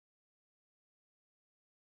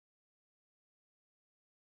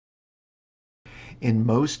In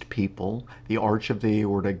most people, the arch of the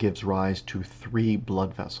aorta gives rise to three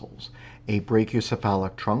blood vessels: a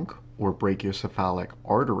brachiocephalic trunk or brachiocephalic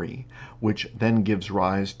artery, which then gives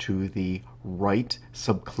rise to the right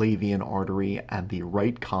subclavian artery and the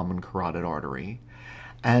right common carotid artery,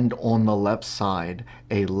 and on the left side,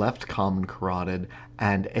 a left common carotid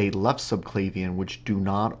and a left subclavian, which do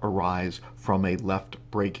not arise from a left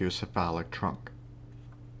brachiocephalic trunk.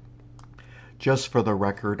 Just for the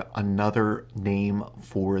record, another name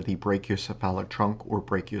for the brachiocephalic trunk or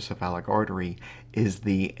brachiocephalic artery is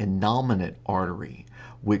the innominate artery,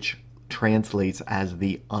 which translates as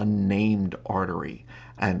the unnamed artery.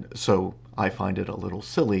 And so I find it a little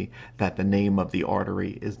silly that the name of the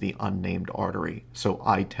artery is the unnamed artery. So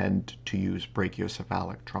I tend to use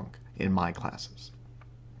brachiocephalic trunk in my classes.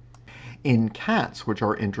 In cats, which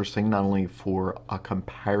are interesting not only for a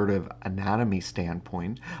comparative anatomy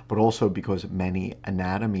standpoint, but also because many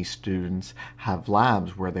anatomy students have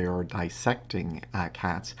labs where they are dissecting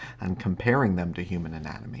cats and comparing them to human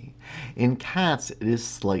anatomy. In cats, it is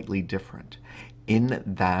slightly different in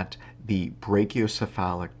that the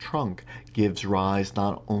brachiocephalic trunk gives rise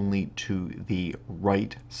not only to the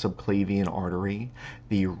right subclavian artery,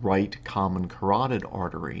 the right common carotid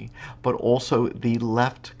artery, but also the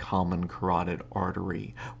left common carotid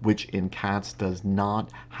artery, which in cats does not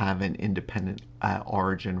have an independent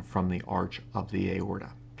origin from the arch of the aorta.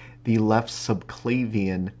 The left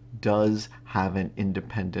subclavian does have an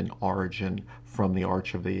independent origin from the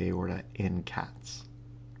arch of the aorta in cats.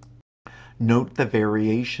 Note the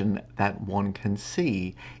variation that one can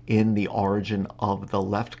see in the origin of the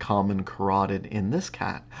left common carotid in this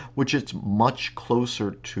cat, which is much closer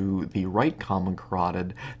to the right common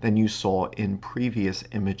carotid than you saw in previous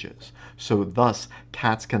images. So thus,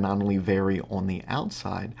 cats can not only vary on the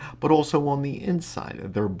outside, but also on the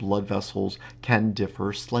inside. Their blood vessels can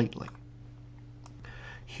differ slightly.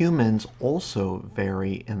 Humans also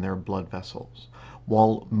vary in their blood vessels.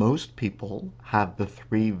 While most people have the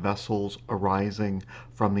three vessels arising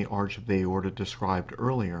from the arch of the aorta described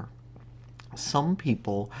earlier, some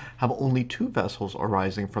people have only two vessels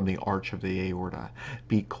arising from the arch of the aorta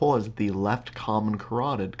because the left common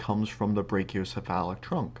carotid comes from the brachiocephalic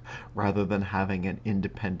trunk rather than having an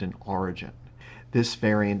independent origin. This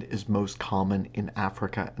variant is most common in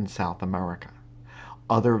Africa and South America.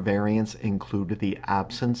 Other variants include the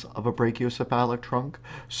absence of a brachiocephalic trunk,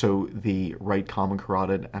 so the right common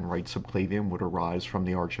carotid and right subclavian would arise from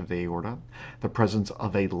the arch of the aorta, the presence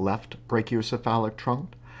of a left brachiocephalic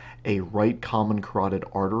trunk, a right common carotid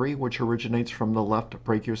artery which originates from the left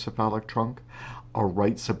brachiocephalic trunk, a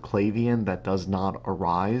right subclavian that does not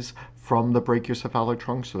arise from the brachiocephalic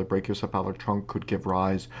trunk, so the brachiocephalic trunk could give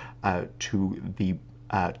rise to the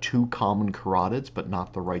two common carotids, but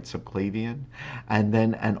not the right subclavian, and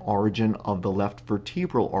then an origin of the left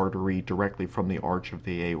vertebral artery directly from the arch of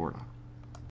the aorta.